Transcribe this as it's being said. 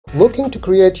Looking to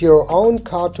create your own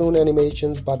cartoon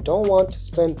animations but don't want to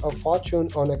spend a fortune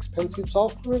on expensive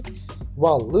software?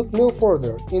 Well, look no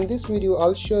further. In this video,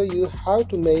 I'll show you how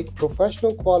to make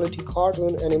professional quality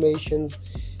cartoon animations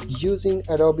using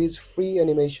Adobe's free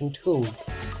animation tool.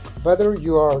 Whether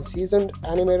you are a seasoned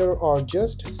animator or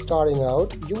just starting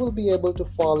out, you will be able to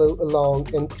follow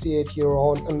along and create your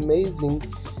own amazing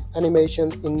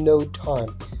animations in no time.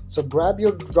 So grab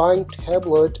your drawing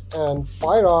tablet and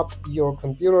fire up your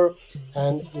computer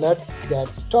and let's get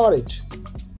started.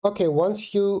 Okay,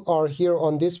 once you are here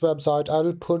on this website, I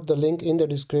will put the link in the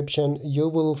description. You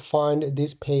will find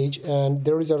this page and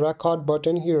there is a record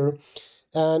button here,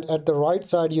 and at the right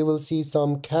side you will see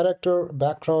some character,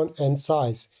 background and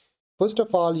size. First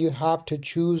of all, you have to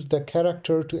choose the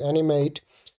character to animate.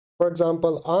 For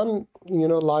example, I'm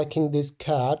liking this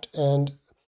cat, and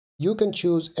you can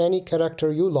choose any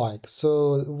character you like.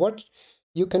 So what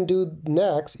you can do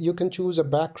next, you can choose a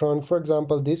background, for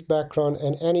example this background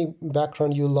and any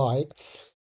background you like.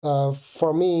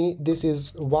 For me, this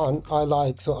is one I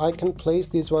like, so I can place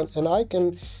this one and I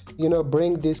can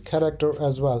bring this character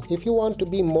as well. If you want to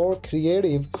be more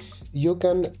creative, you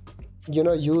can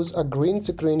use a green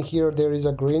screen. Here there is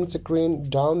a green screen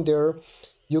down there.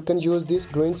 You can use this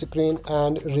green screen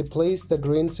and replace the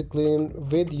green screen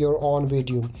with your own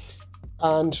video.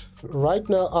 And right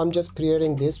now I'm just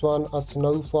creating this one, a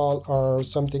snowfall or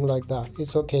something like that.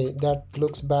 It's okay, that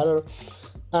looks better.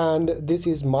 And this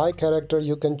is my character.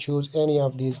 You can choose any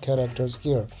of these characters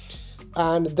here.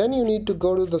 And then you need to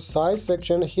go to the size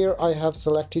section. Here I have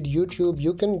selected YouTube.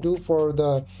 You can do for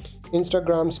the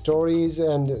Instagram stories,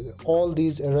 and all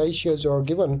these ratios are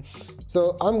given.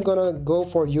 So I'm gonna go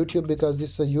for YouTube because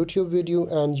this is a YouTube video,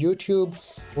 and YouTube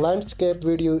landscape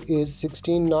video is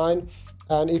 16:9.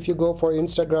 And if you go for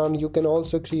Instagram, you can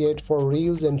also create for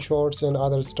reels and shorts and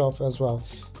other stuff as well.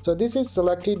 So this is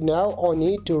selected. Now I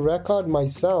need to record my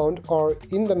sound, or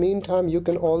in the meantime you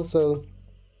can also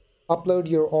upload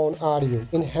your own audio.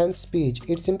 Enhance speech,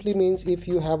 it simply means if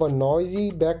you have a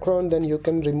noisy background, then you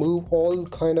can remove all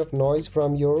kind of noise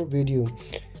from your video.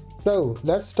 So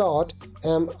let's start.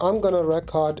 I'm gonna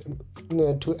record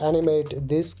to animate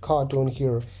this cartoon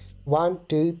here. 1,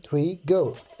 2, 3,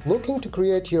 go. Looking to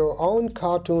create your own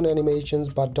cartoon animations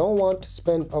but don't want to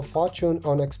spend a fortune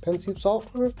on expensive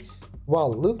software?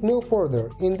 Well, look no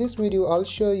further. In this video, I'll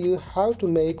show you how to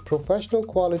make professional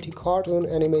quality cartoon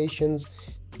animations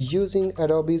using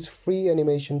Adobe's free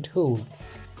animation tool.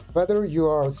 Whether you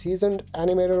are a seasoned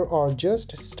animator or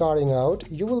just starting out,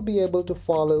 you will be able to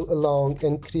follow along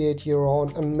and create your own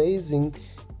amazing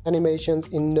animations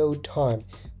in no time.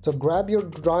 So grab your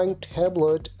drawing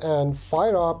tablet and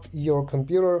fire up your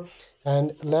computer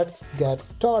and let's get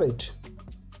started.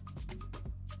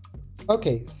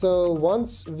 Okay, so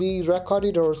once we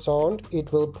recorded our sound,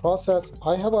 it will process.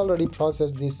 I have already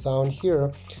processed this sound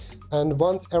here, and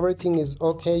once everything is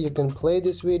okay, you can play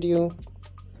this video.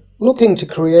 Looking to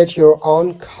create your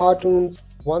own cartoons?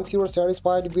 Once you are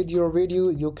satisfied with your video,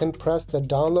 you can press the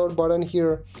download button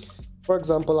here. For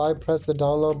example, I press the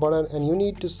download button and you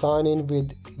need to sign in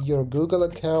with your Google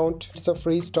account. It's a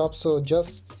free stuff, so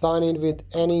just sign in with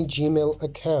any Gmail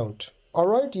account.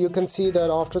 Alright, you can see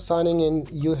that after signing in,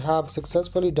 you have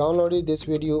successfully downloaded this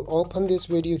video. Open this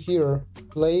video here,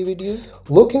 play video.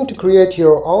 Looking to create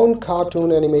your own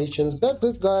cartoon animations? That's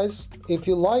it, guys. If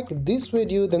you like this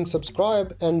video, then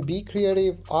subscribe and be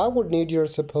creative. I would need your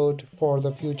support for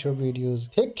the future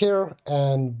videos. Take care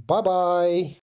and bye bye.